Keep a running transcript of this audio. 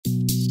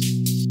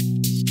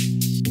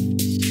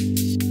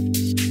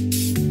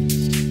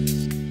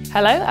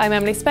Hello, I'm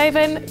Emily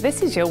Spaven.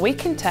 This is your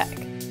Week in Tech.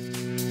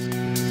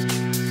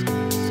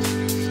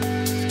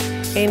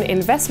 In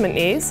investment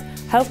news,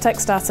 health tech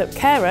startup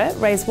Carer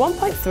raised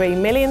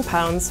 £1.3 million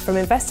from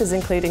investors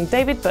including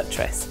David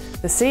Buttress,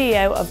 the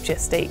CEO of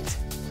Just Eat.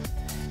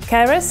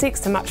 Carer seeks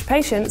to match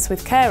patients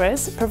with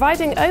carers,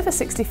 providing over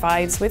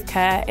 65s with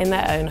care in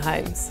their own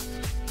homes.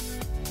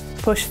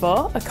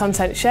 Push4, a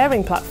content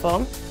sharing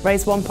platform,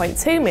 raised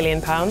 £1.2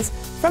 million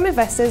from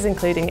investors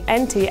including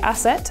NT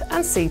Asset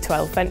and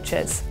C12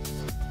 Ventures.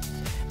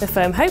 The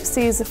firm hopes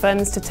to use the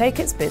funds to take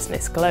its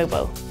business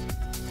global.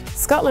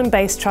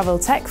 Scotland-based travel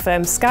tech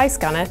firm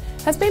Skyscanner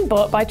has been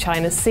bought by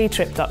China's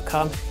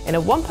Ctrip.com in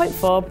a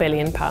 £1.4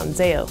 billion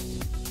deal.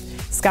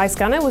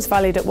 Skyscanner was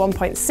valued at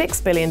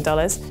 $1.6 billion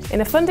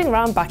in a funding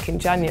round back in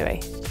January.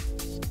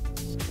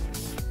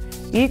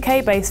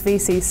 UK-based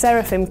VC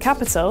Seraphim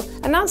Capital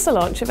announced the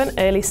launch of an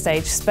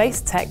early-stage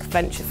space tech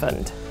venture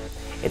fund.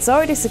 It's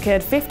already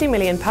secured £50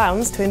 million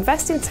to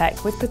invest in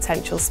tech with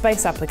potential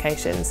space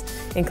applications,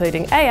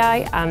 including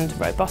AI and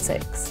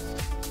robotics.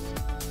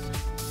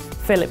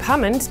 Philip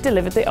Hammond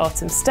delivered the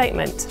autumn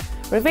statement,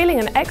 revealing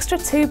an extra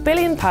 £2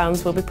 billion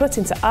will be put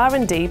into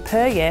R&D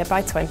per year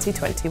by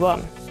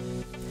 2021.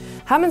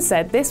 Hammond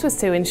said this was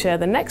to ensure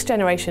the next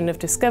generation of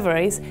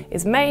discoveries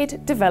is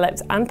made,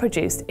 developed and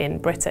produced in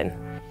Britain.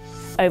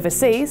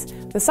 Overseas,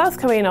 the South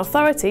Korean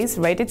authorities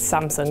raided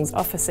Samsung's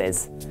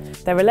offices.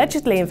 They're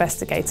allegedly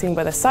investigating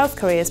whether South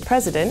Korea's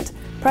president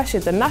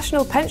pressured the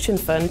National Pension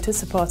Fund to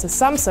support a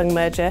Samsung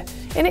merger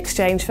in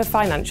exchange for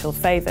financial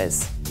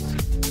favours.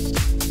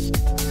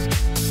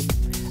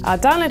 Our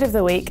download of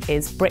the week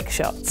is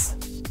BrickShots.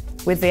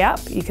 With the app,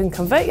 you can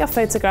convert your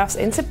photographs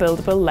into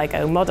buildable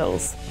Lego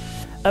models.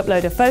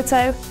 Upload a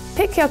photo,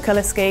 pick your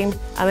colour scheme,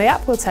 and the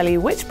app will tell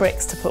you which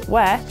bricks to put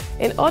where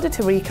in order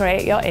to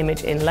recreate your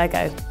image in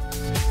Lego.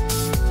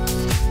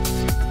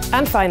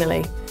 And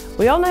finally,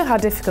 we all know how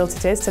difficult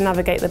it is to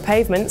navigate the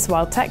pavements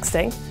while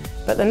texting,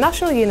 but the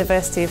National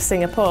University of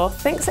Singapore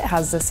thinks it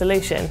has the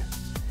solution.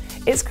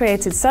 It's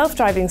created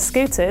self-driving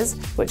scooters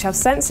which have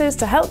sensors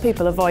to help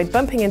people avoid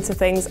bumping into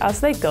things as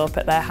they gulp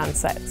at their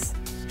handsets.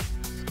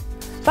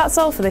 That's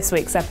all for this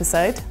week's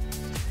episode.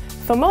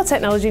 For more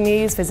technology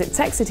news, visit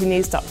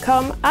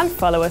techcitynews.com and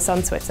follow us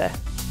on Twitter.